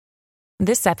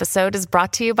This episode is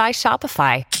brought to you by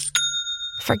Shopify.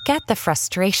 Forget the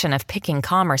frustration of picking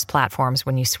commerce platforms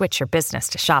when you switch your business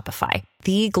to Shopify,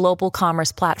 the global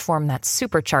commerce platform that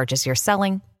supercharges your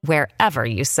selling wherever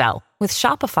you sell. With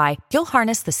Shopify, you'll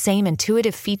harness the same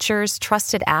intuitive features,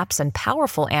 trusted apps, and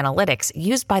powerful analytics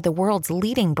used by the world's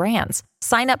leading brands.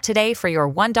 Sign up today for your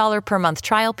 $1 per month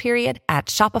trial period at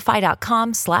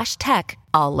shopify.com/tech,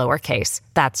 all lowercase.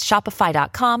 That's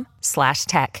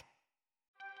shopify.com/tech.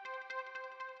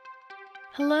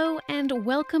 Hello and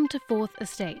welcome to Fourth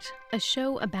Estate, a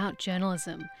show about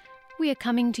journalism. We are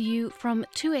coming to you from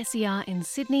 2SER in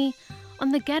Sydney on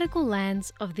the Gadigal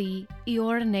lands of the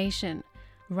Eora Nation,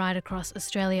 right across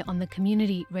Australia on the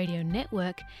Community Radio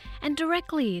Network and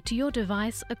directly to your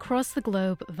device across the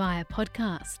globe via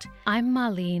podcast. I'm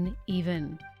Marlene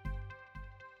Even.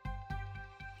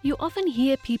 You often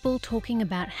hear people talking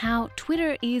about how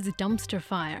Twitter is dumpster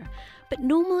fire, but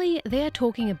normally they're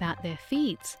talking about their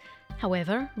feeds.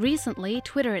 However, recently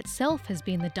Twitter itself has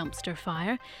been the dumpster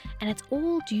fire, and it's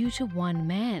all due to one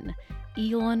man,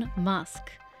 Elon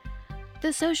Musk.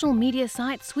 The social media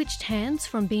site switched hands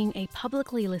from being a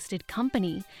publicly listed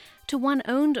company to one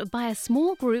owned by a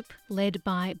small group led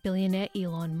by billionaire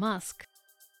Elon Musk.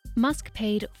 Musk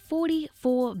paid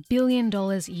 $44 billion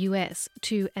US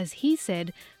to, as he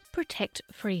said, protect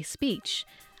free speech.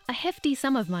 A hefty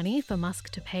sum of money for Musk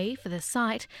to pay for the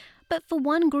site, but for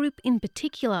one group in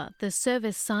particular, the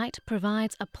service site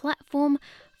provides a platform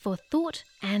for thought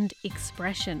and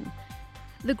expression.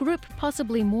 The group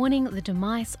possibly mourning the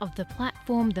demise of the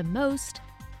platform the most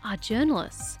are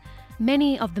journalists.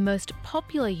 Many of the most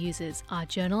popular users are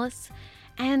journalists,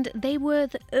 and they were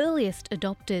the earliest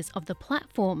adopters of the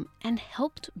platform and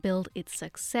helped build its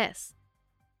success.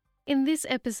 In this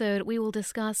episode, we will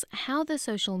discuss how the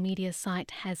social media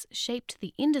site has shaped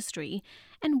the industry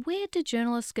and where do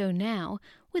journalists go now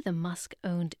with a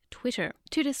Musk-owned Twitter.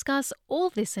 To discuss all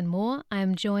this and more, I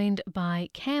am joined by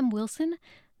Cam Wilson,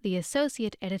 the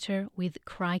Associate Editor with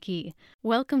Crikey.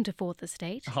 Welcome to Fourth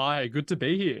Estate. Hi, good to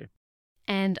be here.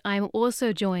 And I'm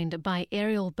also joined by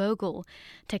Ariel Bogle,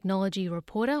 Technology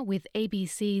Reporter with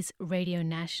ABC's Radio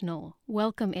National.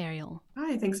 Welcome, Ariel.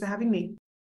 Hi, thanks for having me.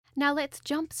 Now let's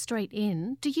jump straight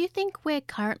in. Do you think we're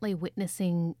currently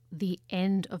witnessing the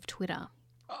end of Twitter?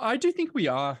 I do think we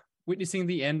are witnessing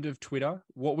the end of Twitter.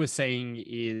 What we're seeing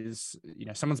is,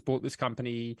 someone's bought this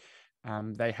company.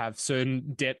 They have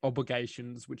certain debt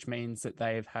obligations, which means that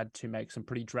they've had to make some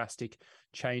pretty drastic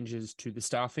changes to the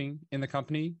staffing in the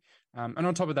company. And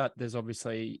on top of that, there's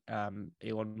obviously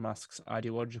Elon Musk's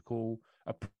ideological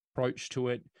approach to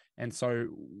it. And so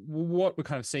what we're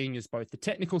kind of seeing is both the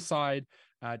technical side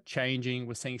changing,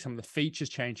 we're seeing some of the features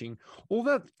changing, all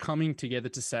that coming together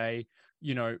to say,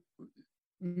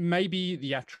 maybe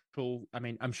the actual,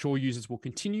 I'm sure users will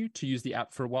continue to use the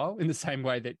app for a while in the same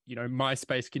way that,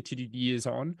 MySpace continued years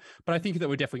on. But I think that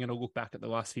we're definitely going to look back at the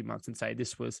last few months and say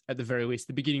this was, at the very least,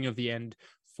 the beginning of the end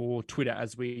for Twitter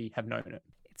as we have known it.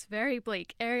 It's very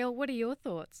bleak. Ariel, what are your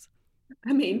thoughts?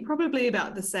 Probably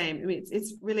about the same.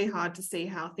 It's really hard to see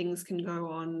how things can go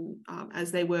on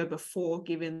as they were before,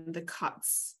 given the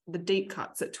deep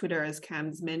cuts at Twitter, as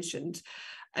Cam's mentioned.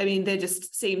 There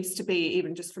just seems to be,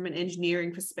 even just from an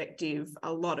engineering perspective,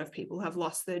 a lot of people have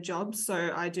lost their jobs.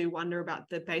 So I do wonder about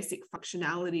the basic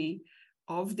functionality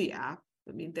of the app.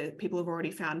 People have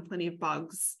already found plenty of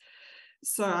bugs.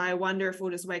 So I wonder if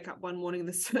we'll just wake up one morning and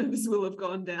the servers will have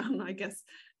gone down. I guess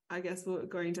we're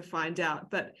going to find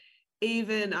out. But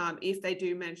even if they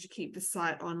do manage to keep the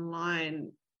site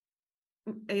online,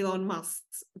 Elon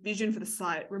Musk's vision for the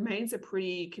site remains a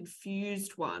pretty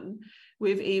confused one.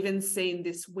 We've even seen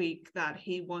this week that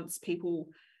he wants people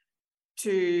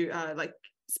to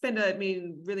spend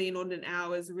really inordinate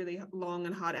hours, really long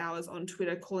and hard hours on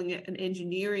Twitter, calling it an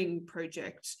engineering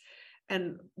project.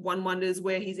 And one wonders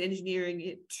where he's engineering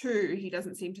it to. He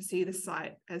doesn't seem to see the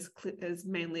site as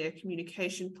mainly a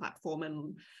communication platform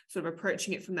and sort of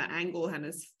approaching it from that angle,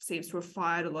 and seems to have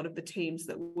fired a lot of the teams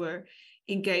that were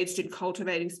engaged in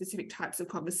cultivating specific types of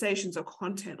conversations or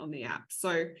content on the app.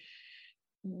 So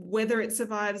whether it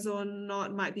survives or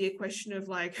not might be a question of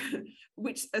a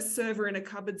server in a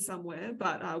cupboard somewhere,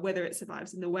 but whether it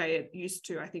survives in the way it used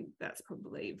to, I think that's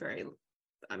probably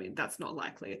that's not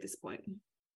likely at this point.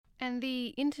 And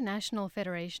the International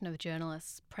Federation of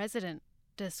Journalists president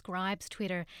describes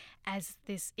Twitter as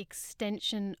this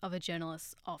extension of a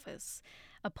journalist's office,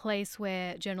 a place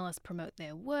where journalists promote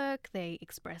their work, they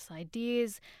express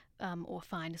ideas, or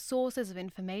find sources of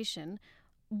information.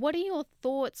 What are your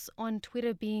thoughts on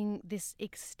Twitter being this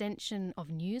extension of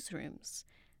newsrooms?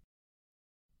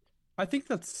 I think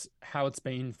that's how it's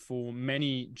been for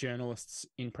many journalists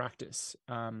in practice.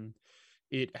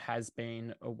 It has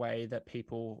been a way that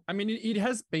people, I mean, it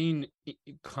has been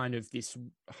kind of this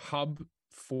hub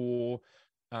for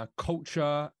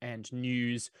culture and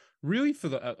news, really for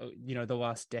the the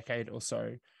last decade or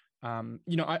so.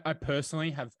 I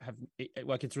personally have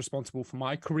like, it's responsible for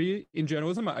my career in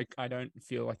journalism. I don't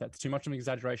feel like that's too much of an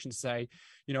exaggeration to say.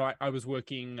 I was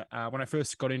working when I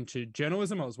first got into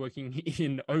journalism. I was working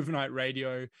in overnight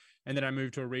radio, and then I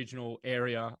moved to a regional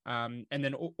area. And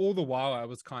then all the while I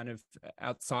was kind of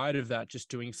outside of that, just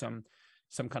doing some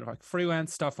kind of like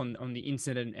freelance stuff on the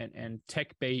internet and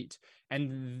tech beat.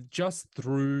 And just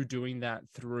through doing that,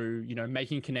 through,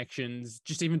 making connections,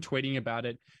 just even tweeting about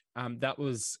it, that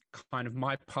was kind of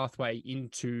my pathway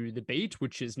into the beat,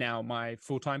 which is now my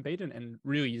full-time beat and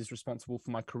really is responsible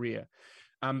for my career.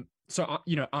 So,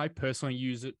 I personally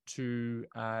use it to,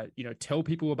 tell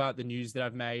people about the news that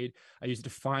I've made. I use it to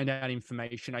find out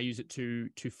information. I use it to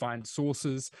find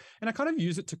sources, and I kind of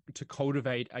use it to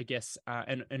cultivate, I guess,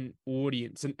 an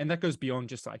audience. And that goes beyond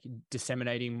just like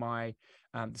disseminating my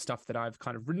the stuff that I've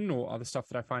kind of written or other stuff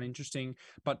that I find interesting,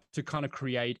 but to kind of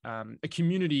create a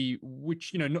community,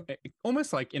 which,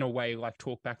 almost like in a way like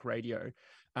talkback radio.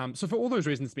 So for all those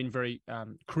reasons, it's been very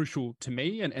crucial to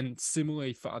me, and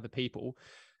similarly for other people.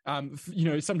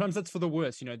 Sometimes that's for the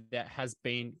worst. There has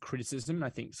been criticism, and I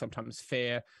think sometimes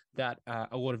fair, that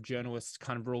a lot of journalists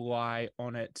kind of rely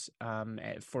on it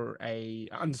for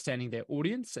understanding their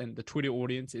audience, and the Twitter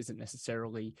audience isn't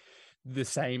necessarily the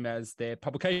same as their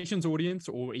publications audience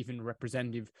or even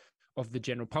representative of the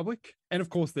general public. And of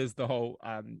course, there's the whole,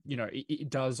 it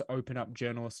does open up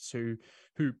journalists who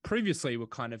previously were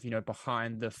kind of,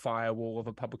 behind the firewall of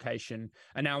a publication,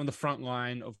 are now on the front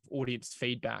line of audience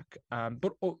feedback.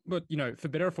 But for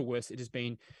better or for worse, it has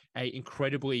been a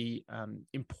incredibly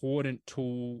important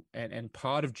tool and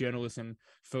part of journalism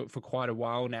for quite a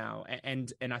while now.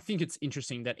 And I think it's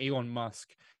interesting that Elon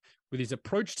Musk, with his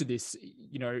approach to this,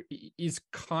 is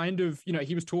kind of,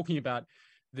 he was talking about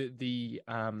the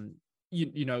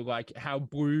like how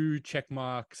blue check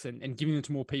marks and giving them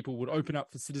to more people would open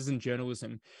up for citizen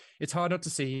journalism. It's hard not to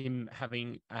see him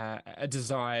having a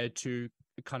desire to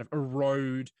kind of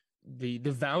erode the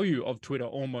value of Twitter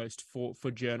almost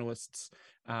for journalists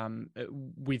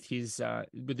with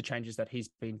the changes that he's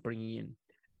been bringing in.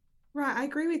 Right, I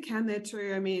agree with Cam there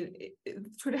too. I mean,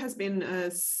 Twitter has been a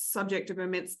subject of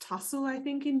immense tussle, I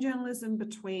think, in journalism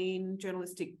between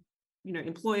journalistic,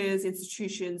 employers,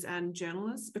 institutions, and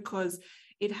journalists, because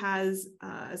it has,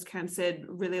 as Cam said,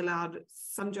 really allowed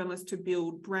some journalists to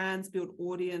build brands, build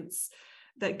audience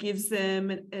that gives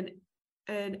them an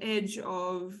edge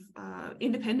of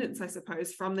independence, I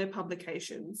suppose, from their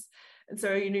publications. And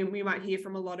so, we might hear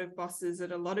from a lot of bosses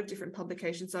at a lot of different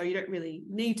publications, so you don't really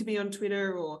need to be on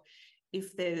Twitter, or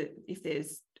if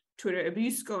there's Twitter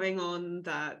abuse going on,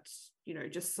 that,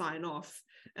 just sign off.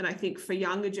 And I think for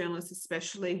younger journalists,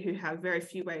 especially, who have very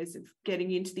few ways of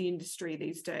getting into the industry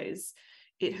these days,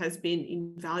 it has been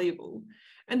invaluable.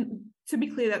 And to be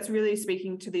clear, that's really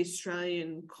speaking to the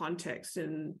Australian context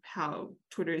and how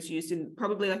Twitter is used in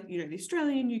probably the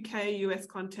Australian, UK, US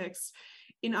context.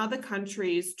 In other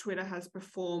countries, Twitter has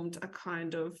performed a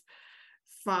kind of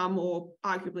far more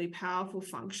arguably powerful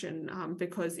function,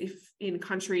 because if in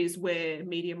countries where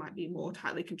media might be more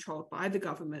tightly controlled by the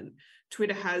government,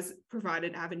 Twitter has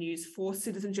provided avenues for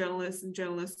citizen journalists and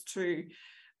journalists to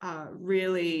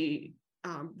really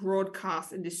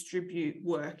broadcast and distribute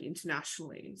work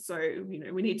internationally. So,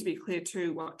 we need to be clear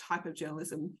too what type of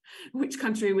journalism, which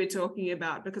country we're talking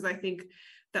about, because I think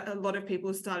that a lot of people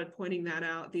have started pointing that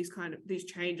out. These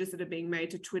changes that are being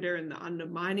made to Twitter and the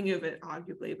undermining of it,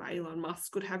 arguably by Elon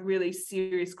Musk, could have really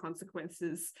serious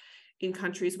consequences in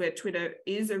countries where Twitter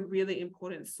is a really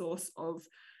important source of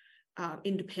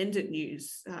independent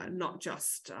news, not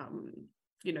just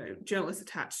journalists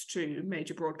attached to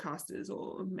major broadcasters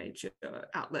or major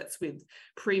outlets with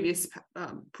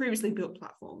previously built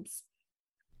platforms.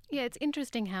 Yeah, it's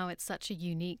interesting how it's such a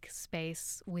unique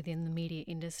space within the media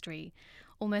industry,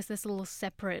 almost this little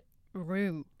separate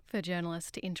room for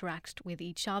journalists to interact with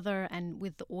each other and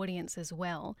with the audience as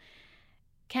well.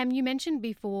 Cam, you mentioned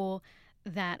before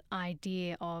that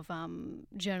idea of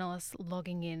journalists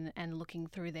logging in and looking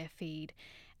through their feed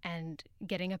and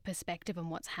getting a perspective on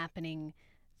what's happening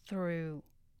through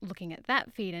looking at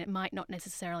that feed, and it might not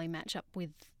necessarily match up with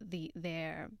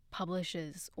their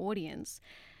publisher's audience.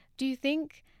 Do you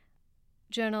think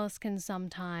journalists can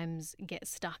sometimes get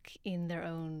stuck in their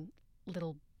own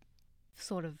little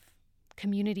sort of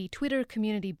Twitter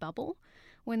community bubble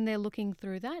when they're looking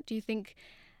through that? Do you think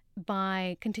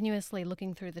by continuously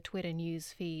looking through the Twitter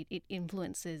news feed, it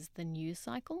influences the news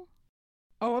cycle?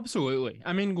 Oh, absolutely.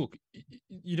 I mean, look,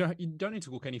 you don't need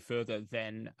to look any further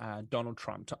than Donald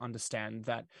Trump to understand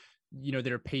that,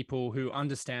 there are people who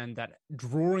understand that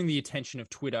drawing the attention of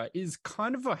Twitter is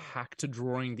kind of a hack to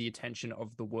drawing the attention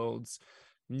of the world's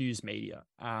news media.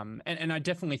 And I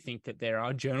definitely think that there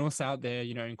are journalists out there,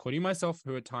 including myself,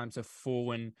 who at times have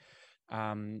fallen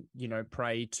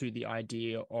prey to the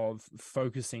idea of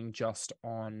focusing just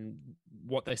on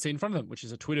what they see in front of them, which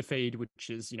is a Twitter feed, which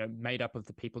is, made up of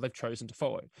the people they've chosen to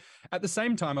follow. At the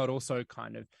same time, I'd also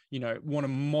kind of, want to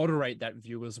moderate that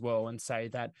view as well and say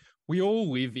that we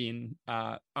all live in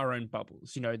our own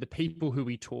bubbles. The people who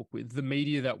we talk with, the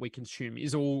media that we consume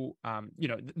is all,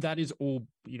 that is all,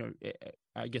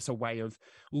 I guess a way of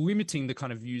limiting the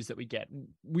kind of views that we get.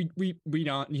 We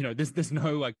aren't, there's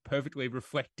no like perfectly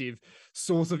reflective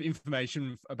source of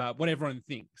information about what everyone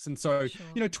thinks. And so,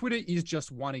 Sure. Twitter is just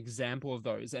one example of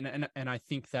those. And I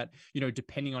think that,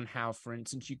 depending on how, for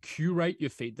instance, you curate your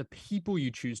feed, the people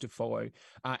you choose to follow,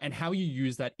 and how you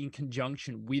use that in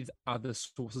conjunction with other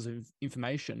sources of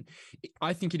information,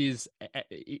 I think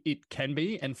it can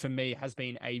be, and for me has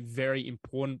been a very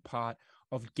important part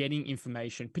of getting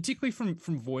information, particularly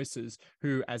from voices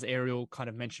who, as Ariel kind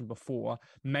of mentioned before,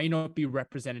 may not be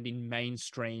represented in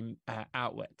mainstream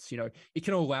outlets. It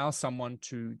can allow someone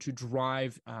to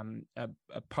drive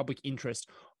a public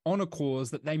interest on a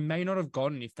cause that they may not have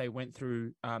gotten if they went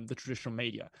through the traditional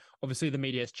media. Obviously, the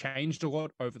media has changed a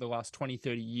lot over the last 20,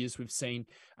 30 years. We've seen,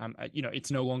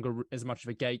 it's no longer as much of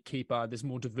a gatekeeper. There's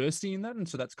more diversity in that. And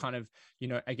so that's kind of,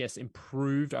 I guess,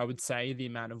 improved, I would say, the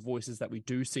amount of voices that we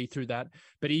do see through that.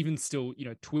 But even still,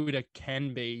 Twitter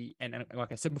can be, and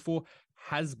like I said before,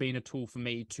 has been a tool for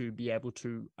me to be able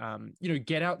to,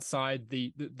 get outside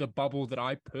the bubble that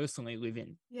I personally live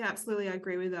in. Yeah, absolutely. I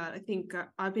agree with that. I think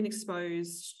I've been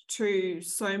exposed to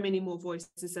so many more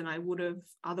voices than I would have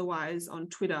otherwise on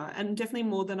Twitter, and definitely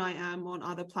more than I am on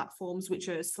other platforms, which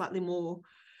are slightly more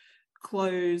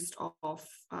closed off,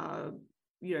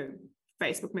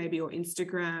 Facebook maybe, or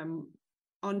Instagram.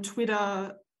 On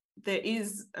Twitter, there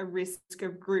is a risk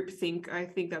of groupthink. I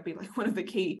think that'd be like one of the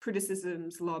key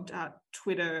criticisms lobbed at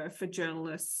Twitter for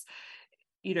journalists.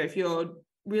 If you're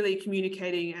really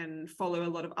communicating and follow a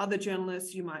lot of other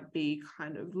journalists, you might be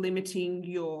kind of limiting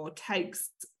your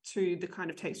takes to the kind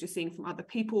of takes you're seeing from other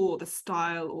people, or the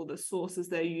style or the sources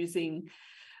they're using.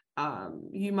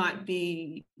 You might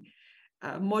be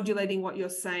modulating what you're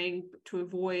saying to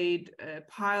avoid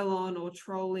pile-on or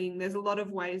trolling. There's a lot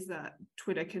of ways that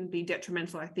Twitter can be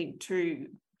detrimental, I think, to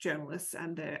journalists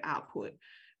and their output.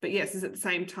 But yes, at the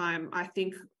same time, I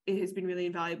think it has been really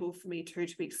invaluable for me too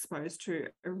to be exposed to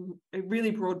a really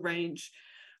broad range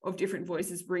of different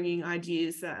voices bringing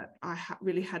ideas that I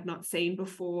really had not seen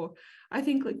before. I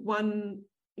think like one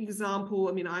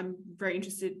example, I'm very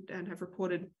interested and have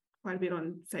reported quite a bit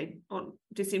on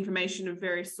disinformation of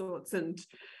various sorts. And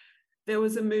there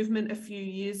was a movement a few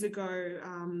years ago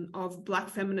of Black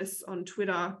feminists on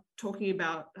Twitter talking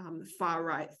about the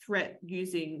far-right threat,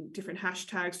 using different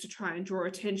hashtags to try and draw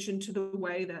attention to the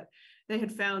way that they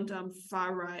had found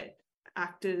far-right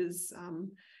actors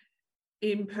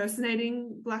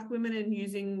impersonating Black women and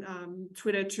using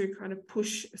Twitter to kind of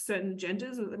push certain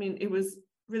genders. It was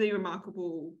really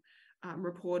remarkable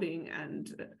reporting and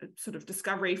sort of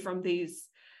discovery from these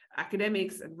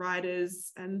academics and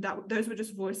writers, and those were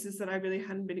just voices that I really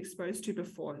hadn't been exposed to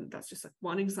before. And that's just like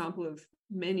one example of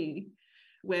many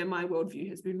where my worldview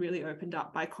has been really opened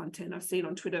up by content I've seen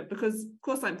on Twitter, because of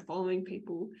course I'm following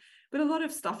people, but a lot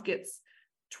of stuff gets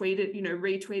tweeted,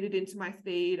 retweeted into my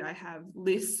feed. I have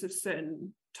lists of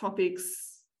certain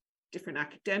topics, different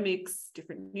academics,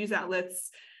 different news outlets.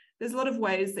 There's a lot of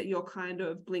ways that your kind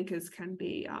of blinkers can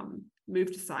be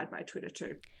moved aside by Twitter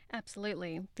too.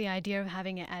 Absolutely. The idea of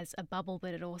having it as a bubble,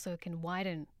 but it also can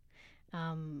widen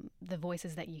the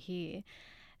voices that you hear.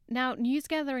 Now, news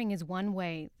gathering is one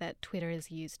way that Twitter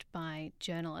is used by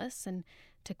journalists, and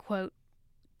to quote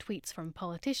tweets from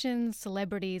politicians,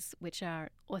 celebrities, which are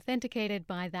authenticated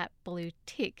by that blue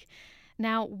tick.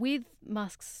 Now, with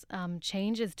Musk's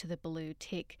changes to the blue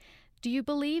tick, do you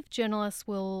believe journalists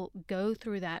will go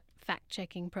through that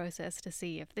fact-checking process to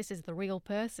see if this is the real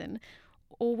person,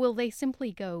 or will they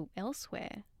simply go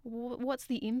elsewhere? What's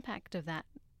the impact of that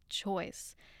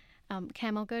choice?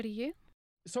 Cam, I'll go to you.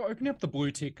 So opening up the blue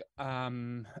tick,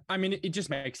 it just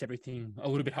makes everything a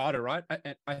little bit harder, right?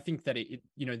 I think that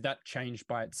that change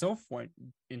by itself won't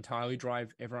entirely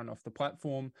drive everyone off the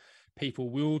platform. People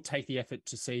will take the effort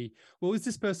to see, well, is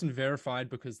this person verified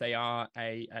because they are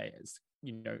a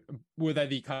were they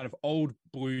the kind of old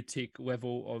blue tick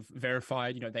level of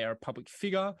verified, they are a public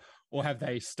figure, or have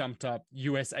they stumped up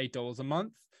US $8 a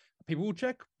month? People will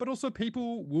check, but also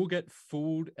people will get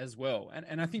fooled as well.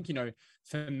 And I think,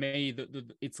 for me,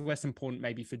 it's less important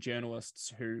maybe for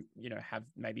journalists who, have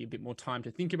maybe a bit more time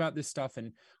to think about this stuff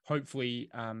and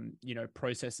hopefully,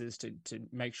 processes to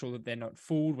make sure that they're not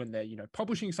fooled when they're,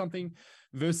 publishing something,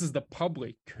 versus the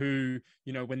public who,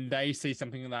 when they see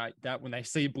something like that, when they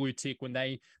see blue tick, when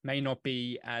they may not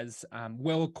be as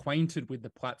well acquainted with the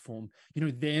platform,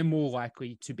 they're more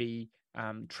likely to be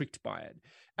tricked by it.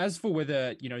 As for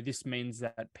whether, this means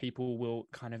that people will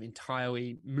kind of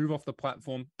entirely move off the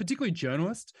platform, particularly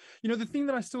journalists, the thing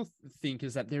that I still think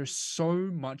is that there's so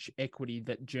much equity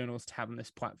that journalists have on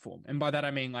this platform. And by that,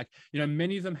 I mean,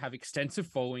 many of them have extensive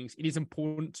followings. It is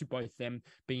important to both them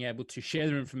being able to share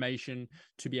their information,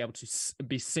 to be able to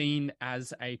be seen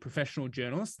as a professional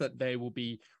journalist, that they will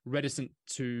be reticent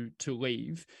to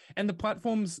leave. And the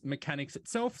platform's mechanics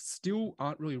itself still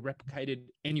aren't really replicated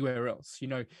anywhere else.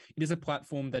 It is a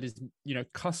platform that is,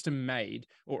 custom made,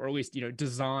 or at least,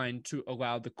 designed to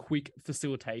allow the quick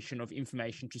facilitation of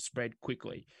information to spread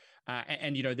quickly.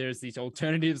 And there's these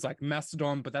alternatives like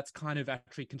Mastodon, but that's kind of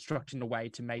actually constructed in a way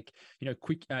to make,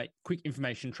 quick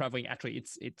information traveling. Actually,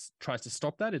 it tries to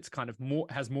stop that. It's kind of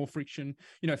has more friction.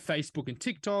 Facebook and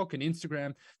TikTok and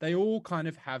Instagram, they all kind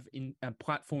of have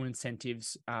platform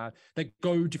incentives that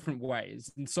go different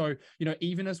ways. And so,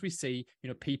 even as we see,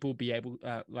 people be able,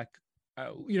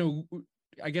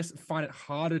 I guess, find it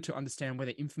harder to understand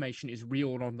whether information is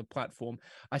real or not on the platform,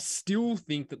 I still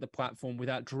think that the platform,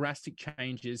 without drastic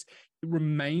changes,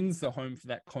 remains the home for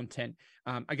that content.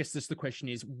 I guess just the question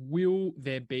is, will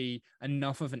there be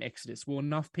enough of an exodus? Will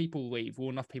enough people leave? Will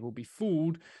enough people be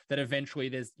fooled that eventually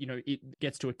there's, it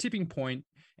gets to a tipping point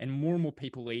and more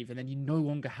people leave, and then you no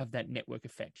longer have that network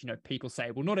effect? People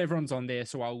say, well, not everyone's on there,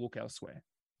 so I'll look elsewhere.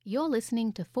 You're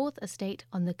listening to Fourth Estate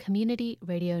on the Community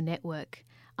Radio Network.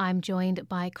 I'm joined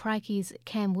by Crikey's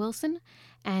Cam Wilson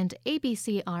and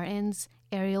ABCRN's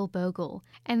Ariel Bogle.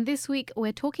 And this week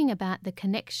we're talking about the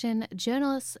connection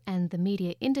journalists and the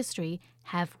media industry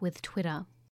have with Twitter.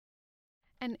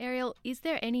 And Ariel, is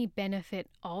there any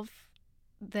benefit of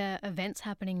the events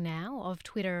happening now, of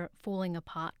Twitter falling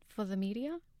apart for the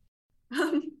media?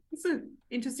 It's an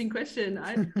interesting question.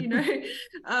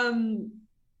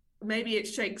 Maybe it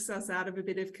shakes us out of a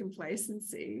bit of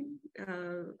complacency.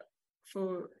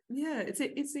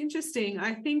 It's interesting.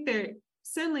 I think there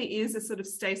certainly is a sort of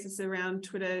stasis around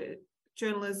Twitter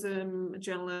journalism.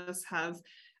 Journalists have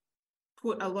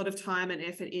put a lot of time and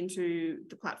effort into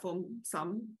the platform,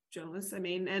 some journalists,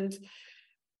 and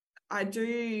I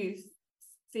do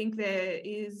think there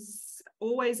is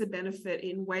always a benefit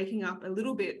in waking up a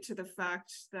little bit to the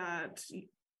fact that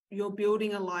you're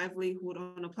building a livelihood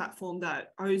on a platform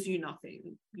that owes you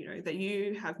nothing, that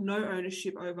you have no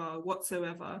ownership over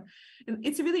whatsoever. And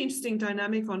it's a really interesting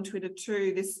dynamic on Twitter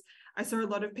too. I saw a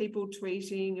lot of people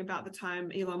tweeting about the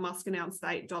time Elon Musk announced the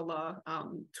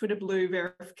 $8 Twitter Blue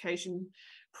verification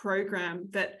program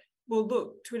that, well,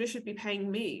 look, Twitter should be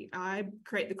paying me. I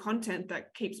create the content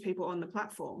that keeps people on the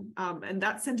platform. And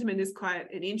that sentiment is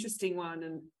quite an interesting one.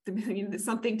 And there's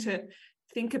something to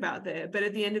think about there. But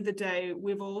at the end of the day,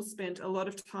 we've all spent a lot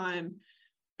of time,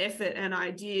 effort and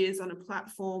ideas on a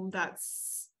platform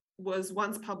was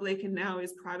once public and now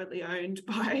is privately owned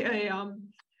by a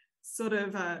sort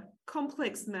of a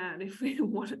complex man, if we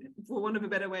want, for want of a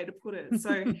better way to put it.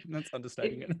 So that's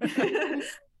understating it.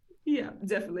 Yeah,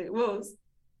 definitely. Well,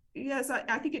 yes,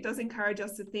 I think it does encourage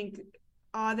us to think,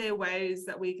 are there ways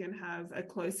that we can have a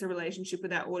closer relationship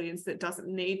with our audience that doesn't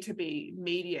need to be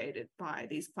mediated by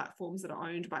these platforms that are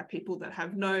owned by people that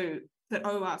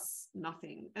owe us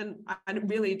nothing? And I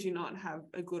really do not have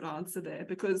a good answer there,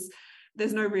 because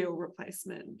there's no real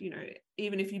replacement.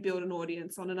 Even if you build an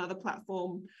audience on another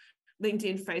platform,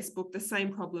 LinkedIn, Facebook, the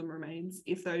same problem remains.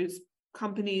 If those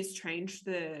companies change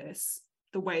the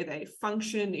way they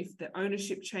function, if the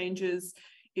ownership changes,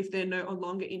 if they're no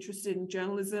longer interested in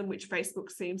journalism, which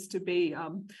Facebook seems to be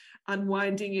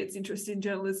unwinding its interest in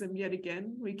journalism yet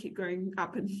again. We keep going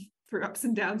through ups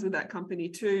and downs with that company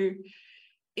too.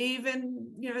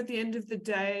 Even, at the end of the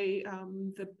day,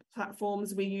 the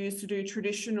platforms we use to do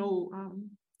traditional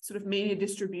sort of media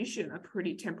distribution are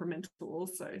pretty temperamental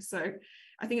also. So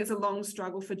I think it's a long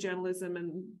struggle for journalism,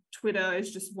 and Twitter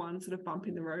is just one sort of bump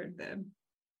in the road there.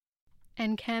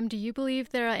 And Cam, do you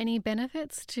believe there are any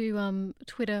benefits to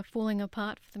Twitter falling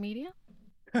apart for the media?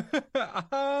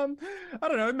 I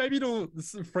don't know. Maybe it'll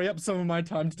free up some of my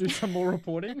time to do some more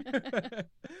reporting. Look,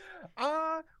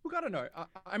 I don't know.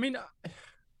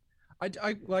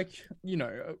 I like,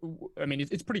 I mean,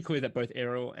 it's pretty clear that both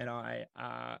Ariel and I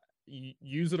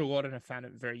use it a lot and have found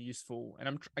it very useful.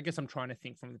 And I guess I'm trying to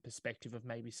think from the perspective of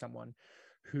maybe someone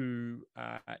who,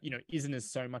 isn't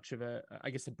as so much of a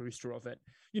booster of it.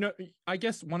 I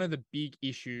guess one of the big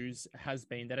issues has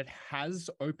been that it has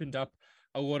opened up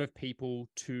a lot of people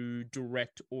to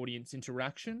direct audience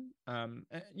interaction.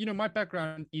 My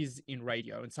background is in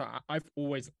radio, and so I've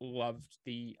always loved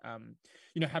the,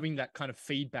 having that kind of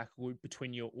feedback loop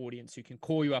between your audience who can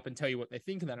call you up and tell you what they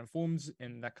think, and that informs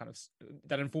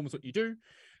what you do.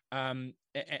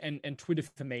 And Twitter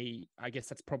for me, I guess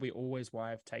that's probably always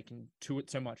why I've taken to it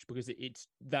so much, because it's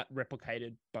that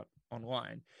replicated but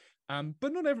online.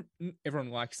 But not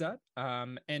everyone likes that.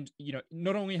 And,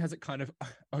 not only has it kind of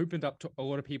opened up to a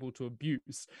lot of people to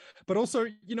abuse, but also,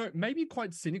 maybe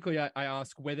quite cynically, I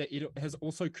ask whether it has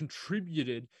also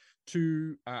contributed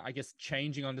to,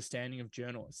 changing understanding of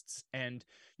journalists. And,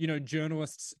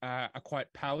 journalists are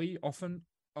quite pally often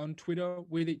on Twitter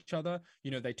with each other.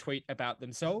 They tweet about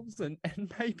themselves, and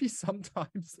maybe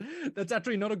sometimes that's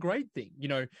actually not a great thing.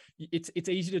 It's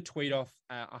easy to tweet off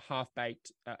a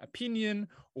half-baked opinion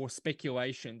or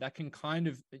speculation that can kind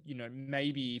of,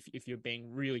 maybe if you're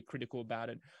being really critical about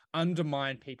it,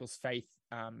 undermine people's faith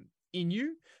in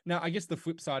you. Now, I guess the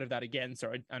flip side of that, again,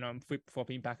 sorry, and I'm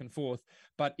flip-flopping back and forth,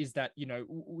 but is that,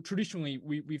 traditionally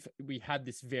we had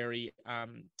this very,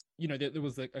 there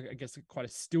was quite a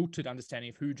stilted understanding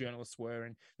of who journalists were,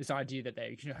 and this idea that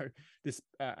they, this,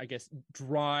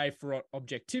 drive for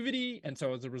objectivity. And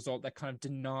so as a result, that kind of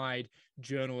denied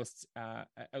journalists, at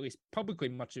least publicly,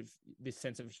 much of this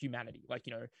sense of humanity,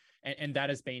 and that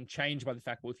has been changed by the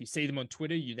fact, well, if you see them on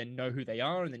Twitter, you then know who they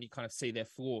are, and then you kind of see their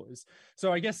flaws.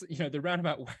 So I guess, the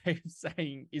roundabout way of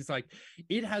saying is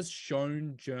it has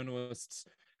shown journalists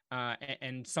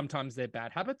and sometimes their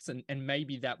bad habits, and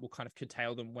maybe that will kind of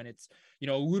curtail them when it's,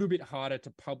 a little bit harder to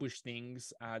publish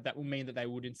things. That will mean that they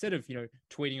would, instead of,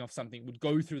 tweeting off something, would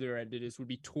go through their editors, would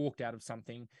be talked out of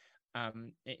something,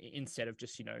 instead of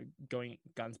just, going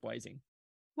guns blazing.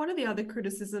 One of the other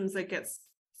criticisms that gets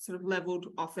sort of leveled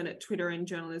often at Twitter and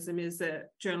journalism is that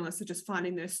journalists are just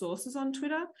finding their sources on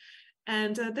Twitter.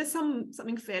 And there's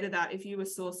something fair to that. If you were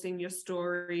sourcing your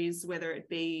stories, whether it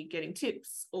be getting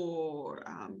tips or,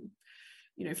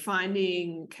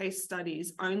 finding case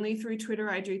studies only through Twitter,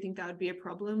 I do think that would be a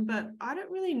problem. But I don't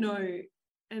really know,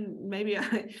 and maybe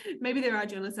there are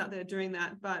journalists out there doing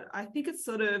that, but I think it's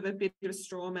sort of a bit of a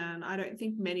straw man. I don't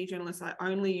think many journalists are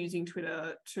only using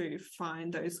Twitter to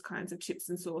find those kinds of tips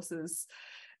and sources.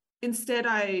 Instead,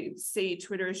 I see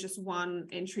Twitter as just one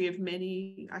entry of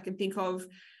many I can think of.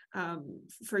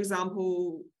 For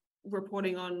example,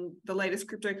 reporting on the latest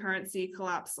cryptocurrency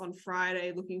collapse on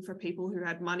Friday, looking for people who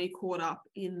had money caught up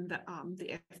in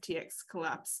the FTX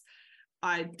collapse.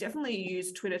 I definitely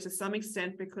use Twitter to some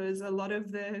extent because a lot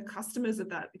of the customers of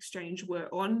that exchange were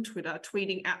on Twitter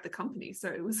tweeting at the company. So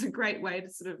it was a great way to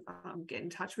sort of get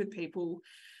in touch with people.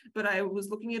 But I was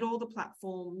looking at all the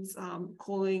platforms,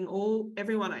 calling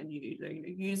everyone I knew,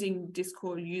 using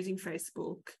Discord, using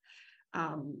Facebook,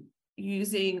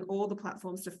 using all the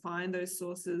platforms to find those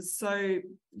sources. So,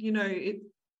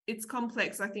 it's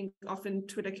complex. I think often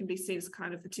Twitter can be seen as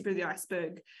kind of the tip of the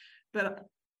iceberg, but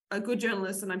a good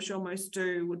journalist, and I'm sure most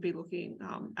do, would be looking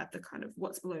at the kind of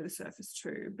what's below the surface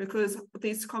too, because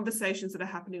these conversations that are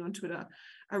happening on Twitter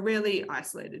are really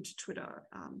isolated to Twitter,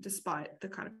 despite the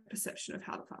kind of perception of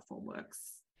how the platform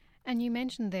works. And you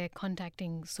mentioned they're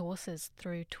contacting sources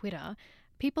through Twitter.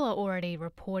 People are already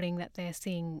reporting that they're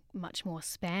seeing much more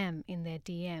spam in their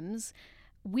DMs.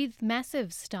 With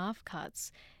massive staff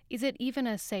cuts, is it even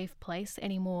a safe place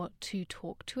anymore to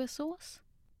talk to a source?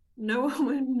 No.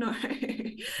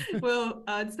 Well,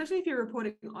 especially if you're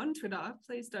reporting on Twitter,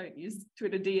 please don't use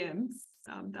Twitter DMs.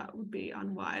 That would be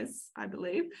unwise, I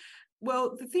believe.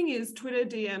 Well, the thing is, Twitter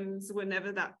DMs were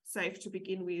never that safe to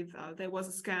begin with. There was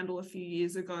a scandal a few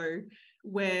years ago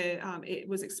where it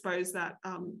was exposed that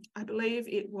I believe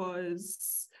it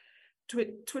was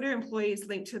Twitter employees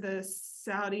linked to the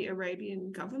Saudi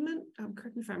Arabian government,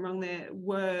 correct me if I'm wrong there,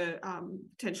 were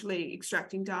potentially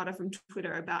extracting data from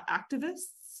Twitter about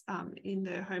activists in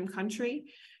their home country.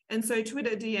 And so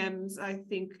Twitter DMs, I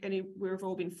think, we've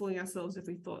all been fooling ourselves if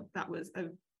we thought that was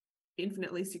an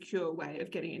infinitely secure way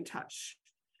of getting in touch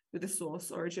with a source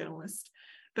or a journalist.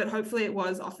 But hopefully it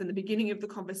was often the beginning of the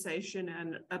conversation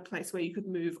and a place where you could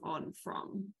move on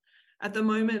from. At the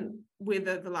moment, with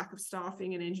the lack of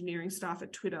staffing and engineering staff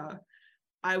at Twitter,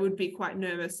 I would be quite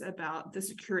nervous about the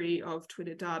security of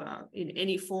Twitter data in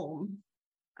any form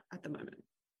at the moment.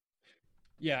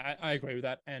 Yeah, I agree with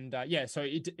that. And so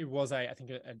it was I think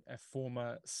a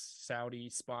former Saudi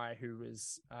spy who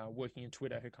was working in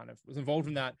Twitter who kind of was involved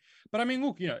in that. But I mean,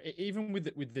 look, even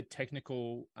with the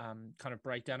technical kind of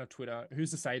breakdown of Twitter, who's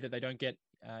to say that they don't get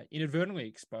inadvertently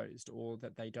exposed, or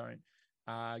that they don't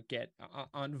get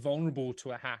vulnerable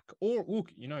to a hack? Or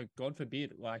look, God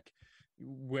forbid, like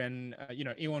when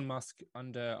Elon Musk,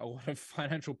 under a lot of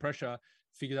financial pressure,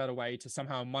 figured out a way to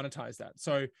somehow monetize that.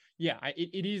 So yeah,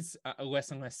 it is a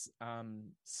less and less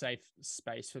safe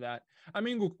space for that. I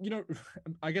mean, look,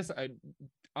 I guess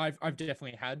I've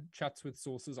definitely had chats with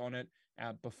sources on it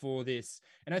before this,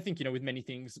 and I think with many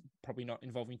things probably not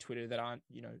involving Twitter that aren't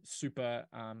super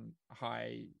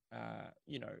high,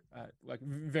 like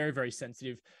very, very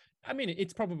sensitive. I mean,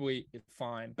 it's probably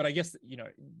fine, but I guess,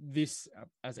 this,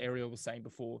 as Ariel was saying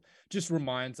before, just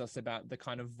reminds us about the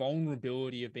kind of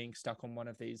vulnerability of being stuck on one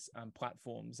of these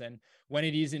platforms. And when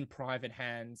it is in private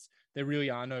hands, there really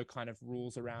are no kind of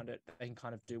rules around it. They can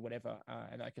kind of do whatever.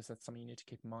 And I guess that's something you need to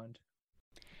keep in mind.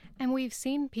 And we've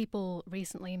seen people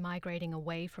recently migrating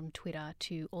away from Twitter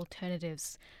to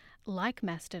alternatives like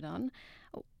Mastodon.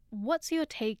 What's your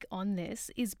take on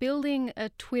this? Is building a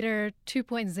Twitter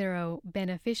 2.0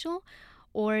 beneficial,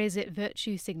 or is it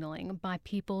virtue signaling by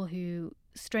people who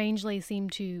strangely seem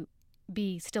to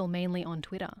be still mainly on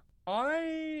Twitter?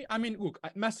 I mean, look,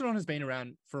 Mastodon has been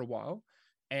around for a while,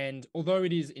 and although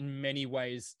it is in many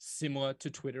ways similar to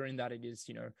Twitter in that it is,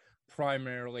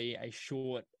 primarily a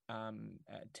short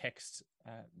text,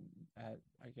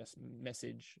 I guess,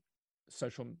 message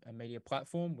social media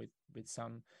platform with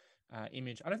some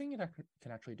image. I don't think it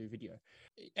can actually do video,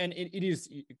 and it is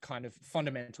kind of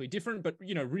fundamentally different. But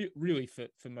really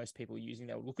for most people using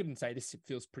that, would look at it and say this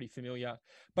feels pretty familiar.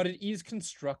 But it is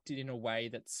constructed in a way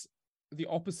that's the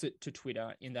opposite to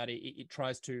Twitter, in that it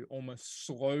tries to almost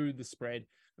slow the spread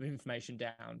of information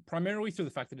down, primarily through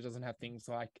the fact that it doesn't have things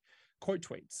like quote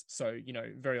tweets. So,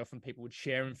 very often people would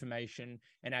share information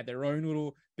and add their own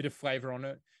little bit of flavor on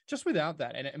it. Just without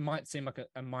that, and it might seem like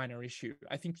a minor issue,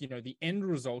 I think, the end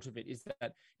result of it is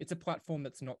that it's a platform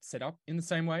that's not set up in the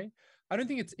same way. I don't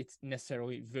think it's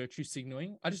necessarily virtue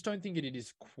signaling. I just don't think it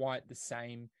is quite the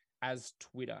same as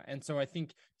Twitter. And so I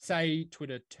think, say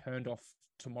Twitter turned off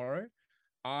tomorrow,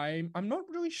 I'm not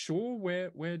really sure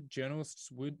where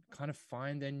journalists would kind of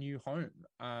find their new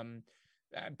home.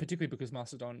 Particularly because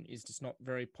Mastodon is just not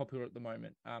very popular at the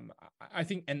moment. I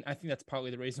think that's partly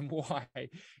the reason why,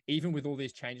 even with all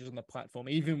these changes on the platform,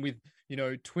 even with,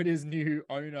 Twitter's new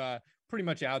owner pretty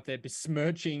much out there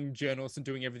besmirching journalists and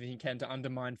doing everything he can to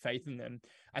undermine faith in them,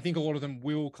 I think a lot of them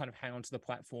will kind of hang on to the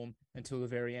platform until the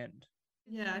very end.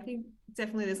 Yeah, I think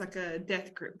definitely there's like a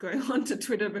death grip going on to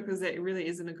Twitter, because it really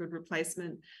isn't a good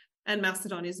replacement. And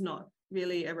Mastodon is not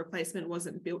really a replacement,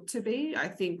 wasn't built to be. I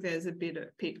think there's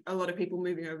a lot of people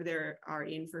moving over there are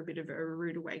in for a bit of a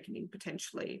rude awakening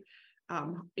potentially,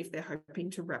 if they're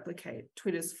hoping to replicate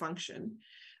Twitter's function.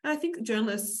 And I think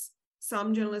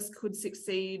some journalists could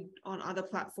succeed on other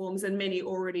platforms, and many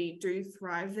already do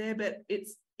thrive there, but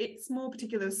it's more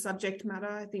particular subject matter.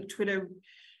 I think Twitter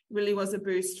really was a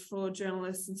boost for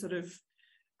journalists and sort of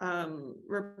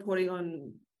reporting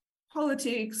on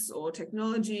politics or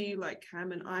technology like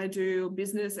Cam and I do,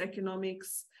 business,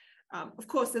 economics. Of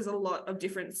course, there's a lot of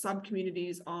different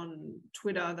sub-communities on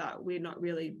Twitter that we're not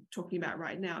really talking about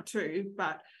right now too,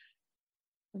 but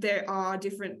there are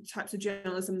different types of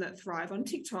journalism that thrive on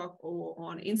TikTok or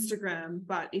on Instagram.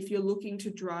 But if you're looking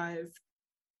to drive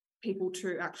people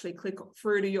to actually click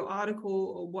through to your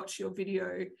article or watch your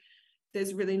video,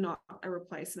 there's really not a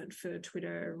replacement for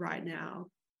Twitter right now.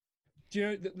 Do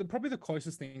you know, probably the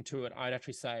closest thing to it, I'd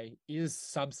actually say, is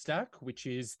Substack, which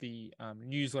is the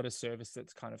newsletter service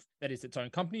that is its own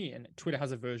company, and Twitter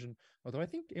has a version, although I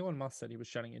think Elon Musk said he was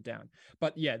shutting it down.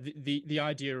 But yeah, the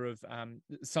idea of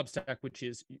Substack, which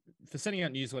is for sending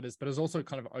out newsletters, but has also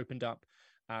kind of opened up,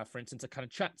 for instance, a kind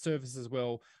of chat service as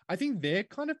well. I think they're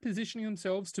kind of positioning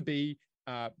themselves to be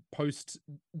post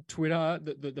Twitter,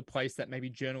 the place that maybe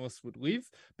journalists would live.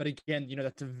 But again,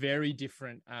 that's a very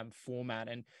different format.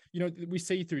 And, we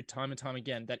see through time and time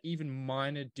again that even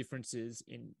minor differences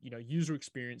in, user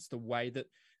experience, the way that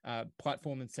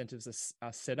platform incentives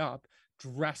are set up,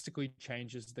 drastically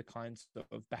changes the kinds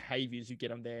of behaviors you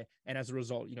get on there. And as a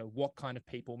result, what kind of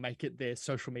people make it their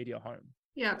social media home.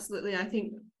 Yeah, absolutely. I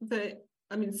think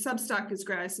Substack is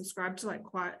great. I subscribe to like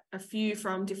quite a few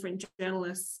from different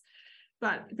journalists.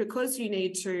 But because you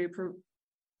need to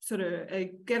sort of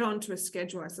get onto a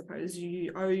schedule, I suppose,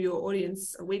 you owe your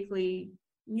audience a weekly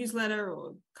newsletter or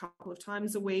a couple of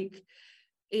times a week.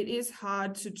 it is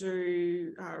hard to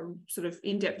do sort of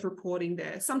in-depth reporting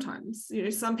there. Sometimes,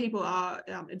 some people are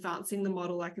advancing the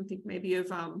model. I can think maybe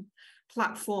of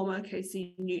Platformer,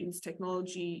 Casey Newton's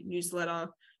technology newsletter,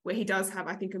 where he does have,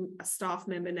 I think, a staff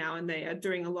member now, and they are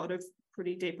doing a lot of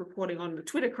pretty deep reporting on the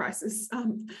Twitter crisis,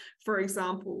 for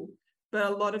example. But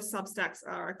a lot of Substacks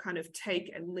are a kind of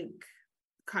take and link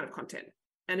kind of content.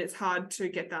 And it's hard to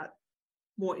get that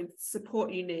more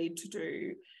support you need to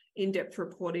do in-depth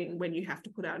reporting when you have to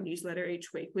put out a newsletter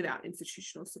each week without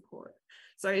institutional support.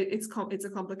 So it's a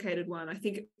complicated one. I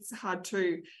think it's hard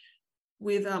to,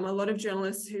 with a lot of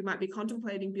journalists who might be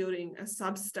contemplating building a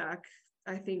Substack.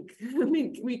 I think, you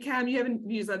have a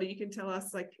newsletter, you can tell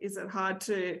us, like, is it hard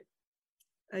to,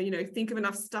 think of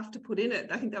enough stuff to put in it?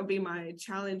 I think that would be my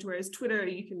challenge. Whereas Twitter,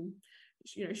 you can,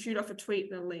 shoot off a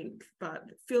tweet and a link, but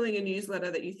filling a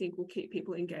newsletter that you think will keep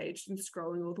people engaged and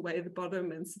scrolling all the way to the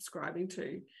bottom and subscribing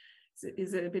to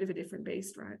is a bit of a different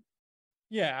beast, right?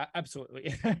 Yeah,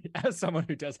 absolutely. As someone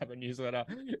who does have a newsletter,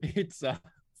 it's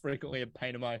frequently a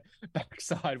pain in my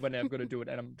backside when I've got to do it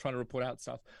and I'm trying to report out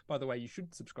stuff. By the way, you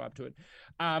should subscribe to it.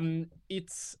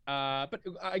 But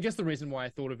I guess the reason why I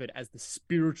thought of it as the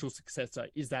spiritual successor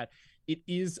is that it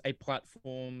is a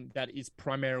platform that is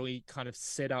primarily kind of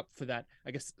set up for that,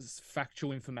 I guess,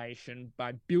 factual information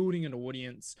by building an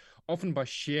audience, often by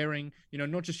sharing,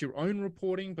 not just your own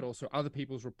reporting, but also other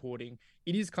people's reporting.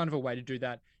 It is kind of a way to do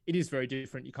that. It is very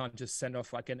different. You can't just send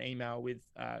off like an email with,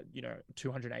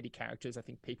 280 characters. I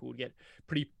think people would get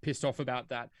pretty pissed off about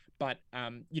that. But,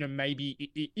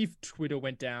 maybe if Twitter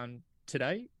went down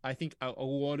today, I think a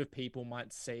lot of people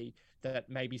might see that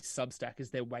maybe Substack is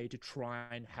their way to try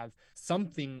and have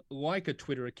something like a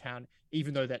Twitter account,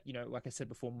 even though that, like I said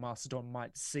before, Mastodon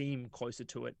might seem closer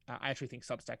to it. I actually think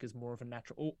Substack is more of a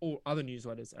natural, or other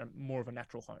newsletters are more of a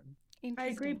natural home. I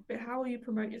agree, but how will you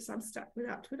promote your Substack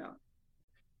without Twitter?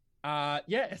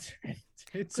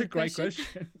 It's a great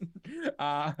question.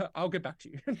 I'll get back to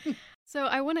you. So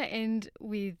I want to end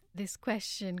with this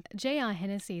question. J.R.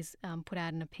 Hennessy's put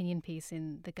out an opinion piece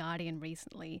in The Guardian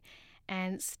recently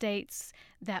and states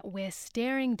that we're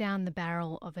staring down the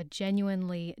barrel of a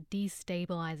genuinely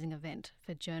destabilizing event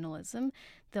for journalism,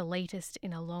 the latest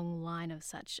in a long line of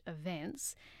such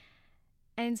events,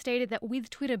 and stated that with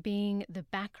Twitter being the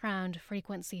background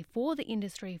frequency for the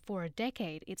industry for a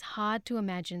decade, it's hard to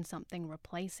imagine something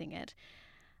replacing it.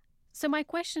 So my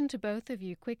question to both of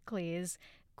you quickly is,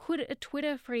 could a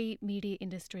Twitter-free media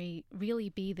industry really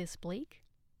be this bleak?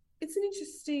 It's an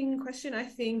interesting question. I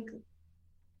think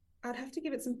I'd have to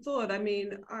give it some thought. I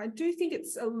mean, I do think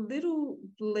it's a little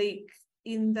bleak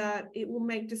in that it will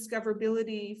make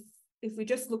discoverability, if we're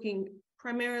just looking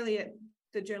primarily at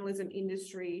the journalism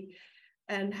industry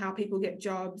and how people get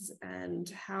jobs and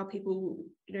how people,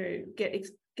 get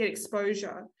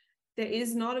exposure, there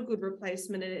is not a good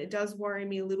replacement. And it does worry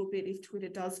me a little bit if Twitter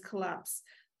does collapse,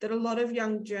 that a lot of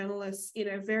young journalists in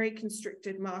a very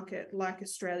constricted market like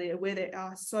Australia, where there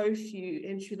are so few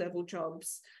entry-level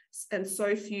jobs and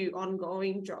so few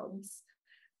ongoing jobs,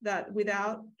 that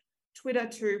without Twitter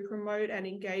to promote and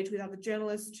engage with other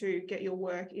journalists, to get your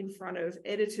work in front of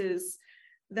editors,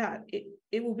 that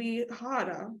it will be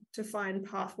harder to find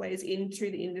pathways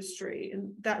into the industry.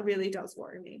 And that really does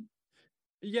worry me.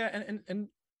 Yeah, and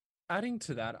adding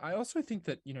to that, I also think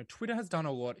that, Twitter has done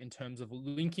a lot in terms of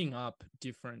linking up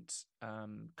different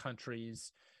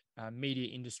countries,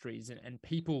 media industries, and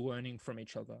people learning from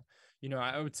each other.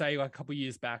 I would say like a couple of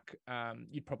years back,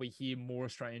 you'd probably hear more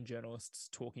Australian journalists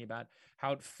talking about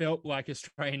how it felt like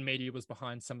Australian media was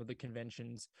behind some of the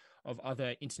conventions of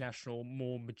other international,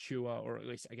 more mature, or at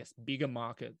least, I guess, bigger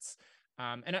markets.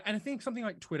 And I think something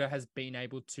like Twitter has been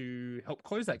able to help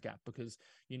close that gap because,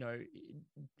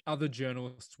 other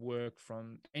journalists' work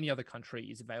from any other country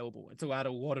is available. It's allowed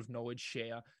a lot of knowledge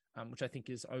share, which I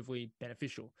think is overly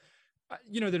beneficial.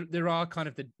 There are kind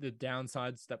of the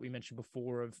downsides that we mentioned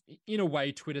before of, in a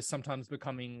way, Twitter sometimes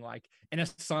becoming like an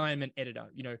assignment editor,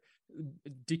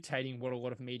 dictating what a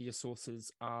lot of media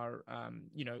sources are,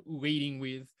 leading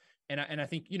with. And I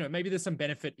think, maybe there's some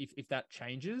benefit if that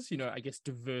changes, I guess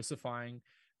diversifying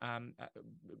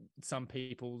some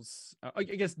people's,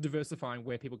 diversifying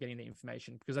where people are getting the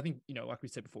information. Because I think, like we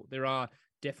said before, there are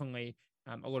definitely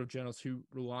a lot of journalists who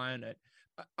rely on it.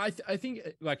 I think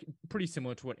like pretty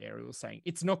similar to what Ariel was saying,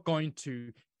 it's not going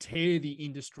to tear the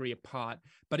industry apart,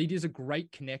 but it is a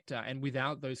great connector. And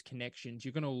without those connections,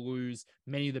 you're going to lose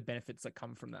many of the benefits that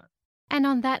come from that. And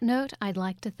on that note, I'd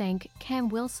like to thank Cam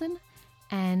Wilson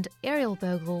and Ariel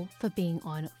Bogle for being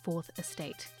on Fourth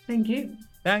Estate. Thank you.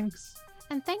 Thanks.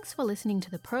 And thanks for listening to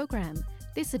the program.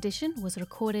 This edition was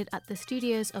recorded at the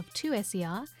studios of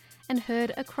 2SER and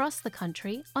heard across the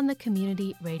country on the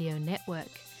Community Radio Network.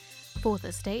 Fourth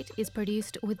Estate is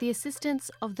produced with the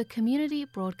assistance of the Community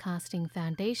Broadcasting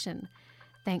Foundation.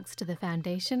 Thanks to the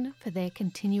Foundation for their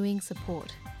continuing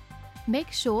support.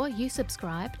 Make sure you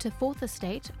subscribe to Fourth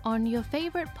Estate on your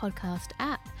favourite podcast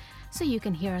app so you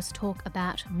can hear us talk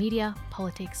about media,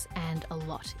 politics and a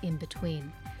lot in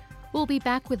between. We'll be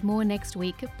back with more next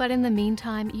week, but in the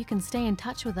meantime you can stay in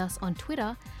touch with us on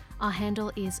Twitter. Our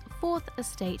handle is Fourth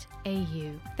Estate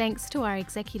AU. Thanks to our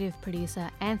executive producer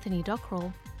Anthony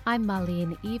Dockrell. I'm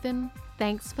Marlene Even.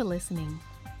 Thanks for listening.